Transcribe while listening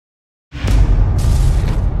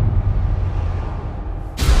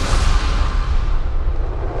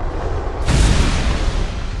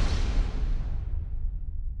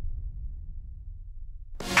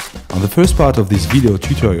first part of this video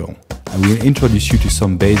tutorial, I will introduce you to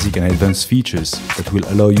some basic and advanced features that will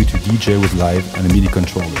allow you to DJ with live and a MIDI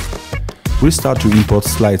controller. We'll start to import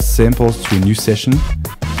slide samples to a new session,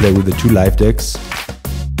 play with the two live decks,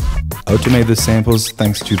 automate the samples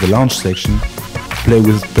thanks to the launch section, play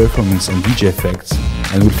with performance and DJ effects,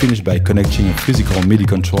 and we'll finish by connecting a physical MIDI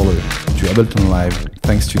controller to Ableton Live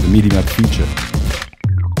thanks to the MIDI map feature.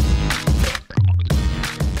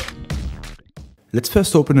 Let's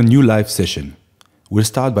first open a new live session. We'll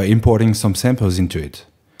start by importing some samples into it.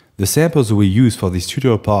 The samples we use for this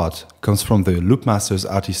tutorial part comes from the Loopmasters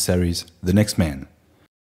artist series, The Next Man.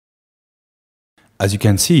 As you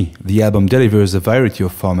can see, the album delivers a variety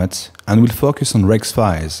of formats and will focus on Rex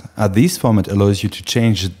files, as this format allows you to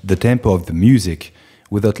change the tempo of the music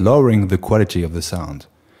without lowering the quality of the sound.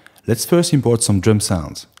 Let's first import some drum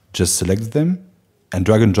sounds. Just select them and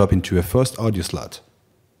drag and drop into a first audio slot.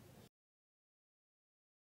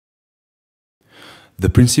 The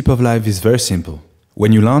principle of live is very simple.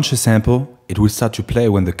 When you launch a sample, it will start to play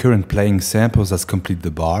when the current playing samples has completed the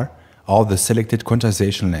bar or the selected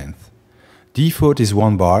quantization length. Default is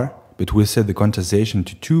 1 bar, but we'll set the quantization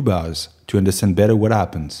to 2 bars to understand better what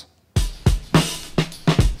happens.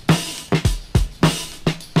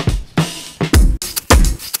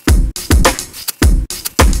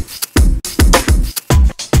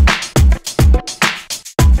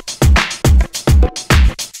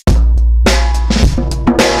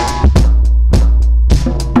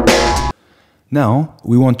 Now,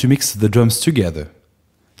 we want to mix the drums together.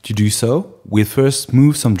 To do so, we'll first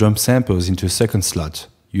move some drum samples into a second slot,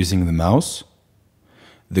 using the mouse,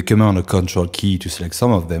 the Command or Control key to select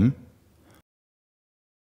some of them,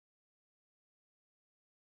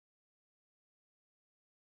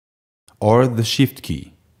 or the Shift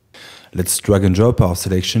key. Let's drag and drop our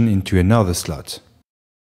selection into another slot.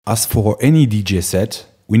 As for any DJ set,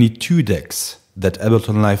 we need 2 decks that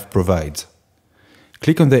Ableton Live provides.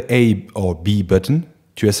 Click on the A or B button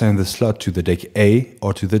to assign the slot to the deck A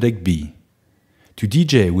or to the deck B. To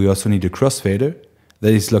DJ, we also need a crossfader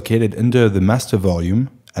that is located under the master volume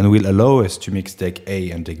and will allow us to mix deck A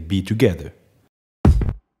and deck B together.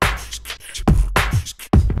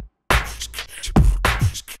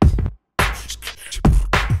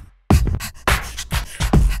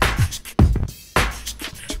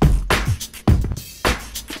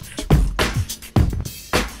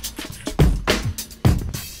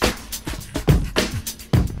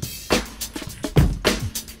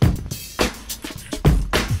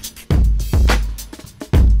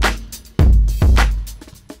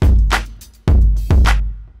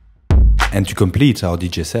 And to complete our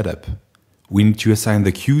DJ setup, we need to assign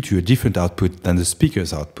the cue to a different output than the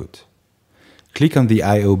speaker's output. Click on the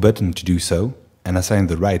I/O button to do so and assign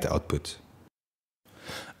the right output.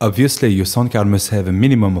 Obviously, your sound card must have a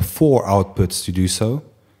minimum of 4 outputs to do so,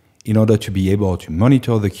 in order to be able to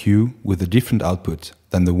monitor the cue with a different output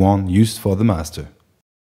than the one used for the master.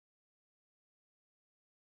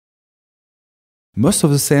 Most of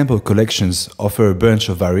the sample collections offer a bunch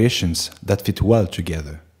of variations that fit well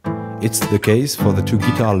together. It's the case for the 2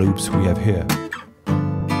 guitar loops we have here.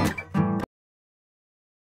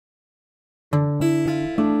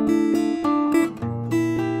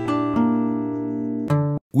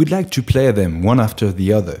 We'd like to play them one after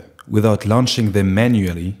the other, without launching them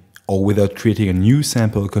manually or without creating a new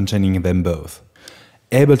sample containing them both.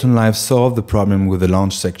 Ableton Live solved the problem with the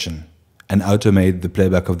launch section and automate the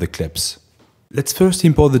playback of the clips. Let's first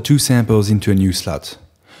import the 2 samples into a new slot.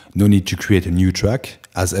 No need to create a new track,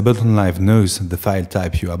 as Ableton Live knows the file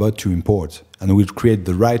type you're about to import and will create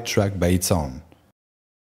the right track by its own.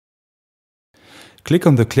 Click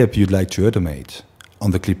on the clip you'd like to automate.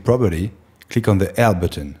 On the clip property, click on the L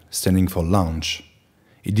button, standing for Launch.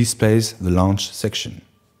 It displays the launch section.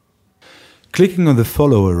 Clicking on the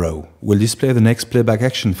Follow arrow will display the next playback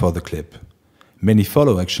action for the clip. Many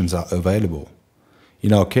follow actions are available.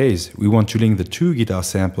 In our case, we want to link the 2 guitar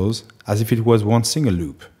samples as if it was one single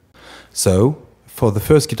loop. So, for the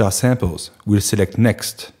first guitar samples, we'll select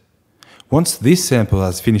Next. Once this sample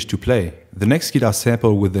has finished to play, the next guitar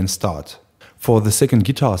sample will then start. For the second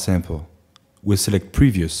guitar sample, we'll select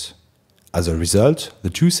Previous. As a result, the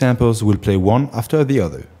 2 samples will play one after the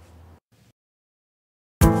other.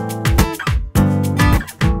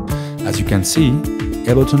 As you can see,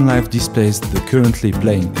 Ableton Live displays the currently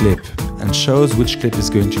playing clip and shows which clip is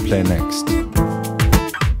going to play next.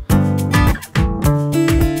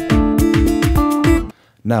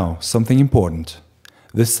 Now, something important.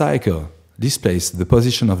 The cycle displays the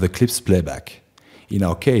position of the clip's playback. In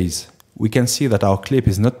our case, we can see that our clip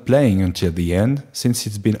is not playing until the end since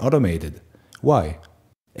it's been automated. Why?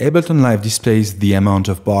 Ableton Live displays the amount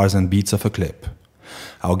of bars and beats of a clip.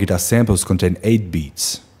 Our guitar samples contain 8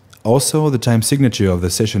 beats. Also, the time signature of the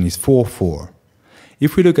session is 4/4.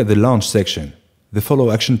 If we look at the launch section, the follow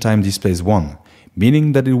action time displays 1,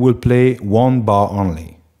 meaning that it will play 1 bar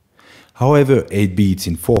only. However, 8 beats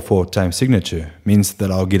in 4/4 time signature means that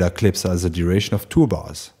our guitar clips has a duration of 2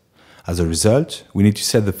 bars. As a result, we need to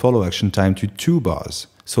set the follow action time to 2 bars,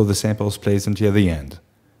 so the samples plays until the end.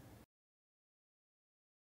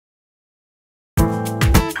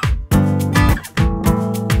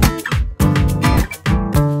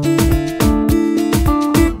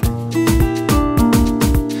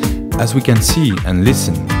 As we can see and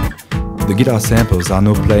listen, the guitar samples are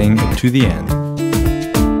now playing up to the end.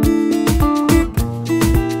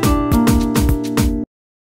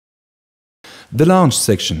 The launch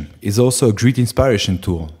section is also a great inspiration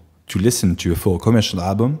tool to listen to a full commercial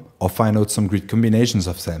album or find out some great combinations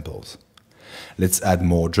of samples. Let's add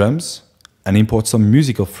more drums and import some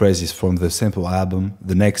musical phrases from the sample album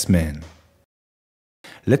The Next Man.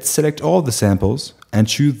 Let's select all the samples and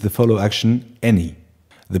choose the follow action Any.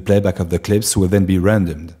 The playback of the clips will then be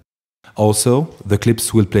randomed. Also, the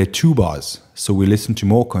clips will play 2 bars, so we listen to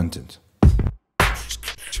more content.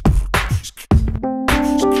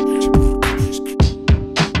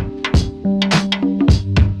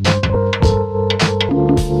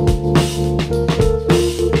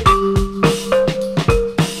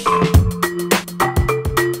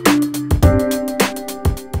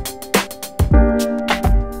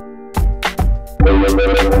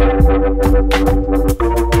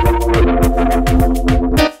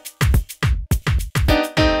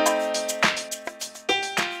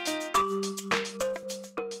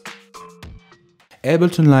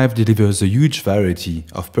 Ableton Live delivers a huge variety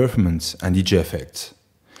of performance and DJ effects.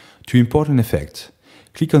 To import an effect,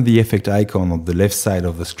 click on the effect icon on the left side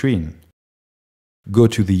of the screen. Go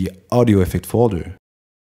to the Audio Effect folder.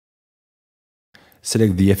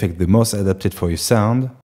 Select the effect the most adapted for your sound,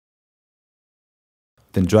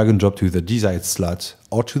 then drag and drop to the desired slot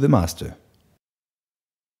or to the master.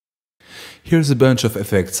 Here's a bunch of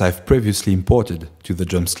effects I've previously imported to the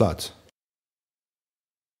drum slot.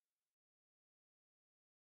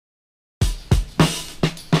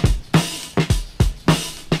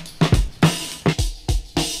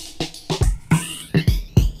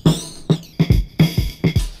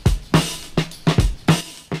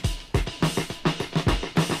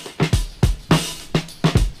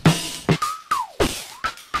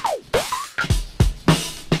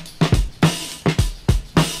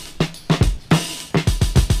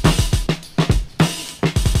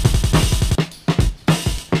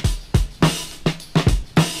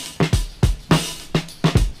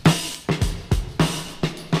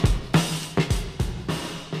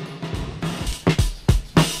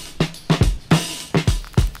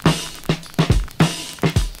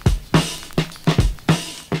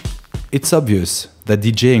 It's obvious that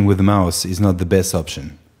DJing with a mouse is not the best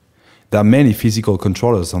option. There are many physical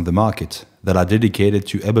controllers on the market that are dedicated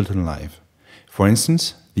to Ableton Live. For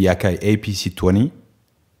instance, the Akai APC20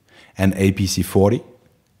 and APC40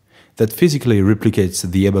 that physically replicates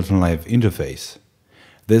the Ableton Live interface.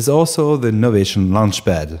 There's also the Novation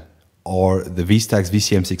Launchpad or the VStax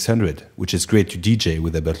VCM600, which is great to DJ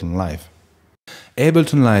with Ableton Live.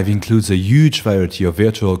 Ableton Live includes a huge variety of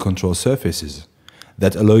virtual control surfaces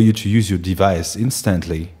that allow you to use your device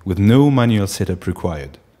instantly with no manual setup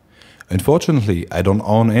required. Unfortunately, I don't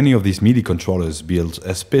own any of these MIDI controllers built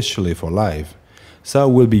especially for live, so I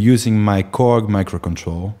will be using my Korg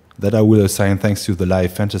microcontroller that I will assign thanks to the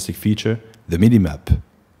Live fantastic feature, the MIDI map.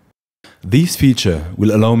 This feature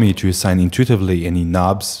will allow me to assign intuitively any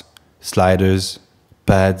knobs, sliders,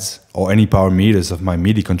 pads, or any power meters of my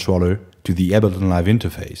MIDI controller to the Ableton Live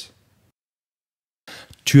interface.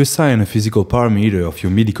 To assign a physical power meter of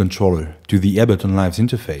your MIDI controller to the Ableton Live's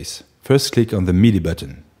interface, first click on the MIDI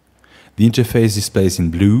button. The interface displays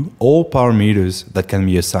in blue all power meters that can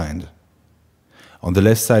be assigned. On the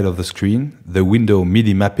left side of the screen, the window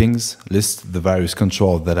MIDI mappings lists the various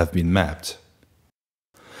controls that have been mapped.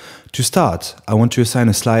 To start, I want to assign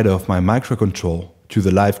a slider of my microcontroller to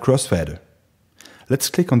the Live crossfader. Let's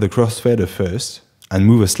click on the crossfader first and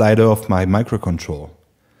move a slider of my microcontroller.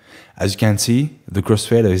 As you can see, the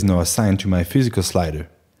crossfader is now assigned to my physical slider.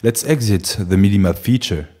 Let's exit the MIDI map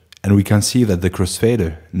feature and we can see that the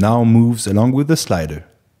crossfader now moves along with the slider.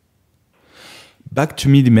 Back to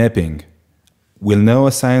MIDI mapping, we'll now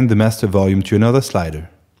assign the master volume to another slider.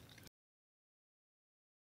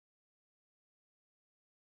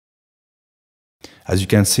 As you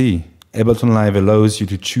can see, Ableton Live allows you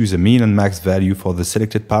to choose a min and max value for the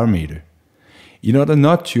selected power meter. In order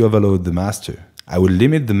not to overload the master, I will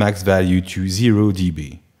limit the max value to 0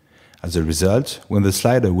 dB. As a result, when the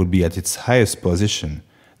slider will be at its highest position,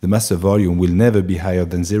 the master volume will never be higher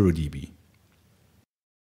than 0 dB.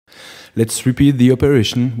 Let's repeat the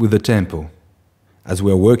operation with the tempo. As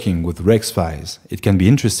we are working with rex files, it can be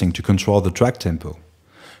interesting to control the track tempo.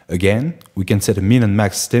 Again, we can set a min and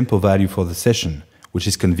max tempo value for the session, which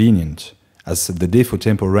is convenient, as the default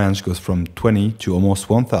tempo range goes from 20 to almost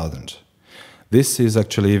 1000. This is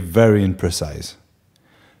actually very imprecise.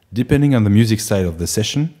 Depending on the music style of the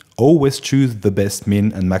session, always choose the best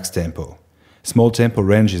min and max tempo. Small tempo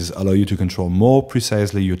ranges allow you to control more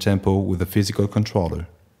precisely your tempo with a physical controller.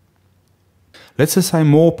 Let's assign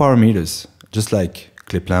more parameters, just like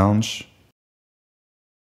clip launch,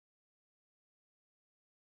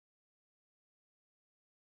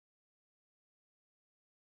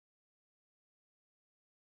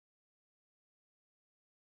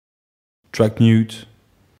 track mute,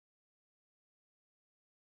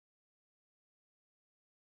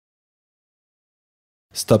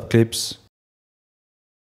 stop clips,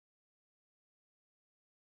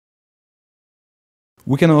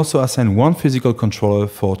 we can also assign one physical controller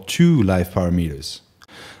for 2 live parameters.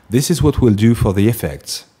 This is what we'll do for the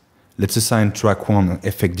effects. Let's assign track 1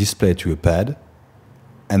 effect display to a pad,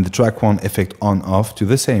 and the track 1 effect on-off to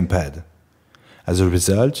the same pad. As a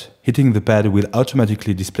result, hitting the pad will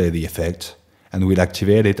automatically display the effect, and will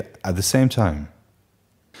activate it at the same time.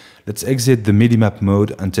 Let's exit the MIDI map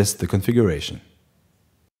mode and test the configuration.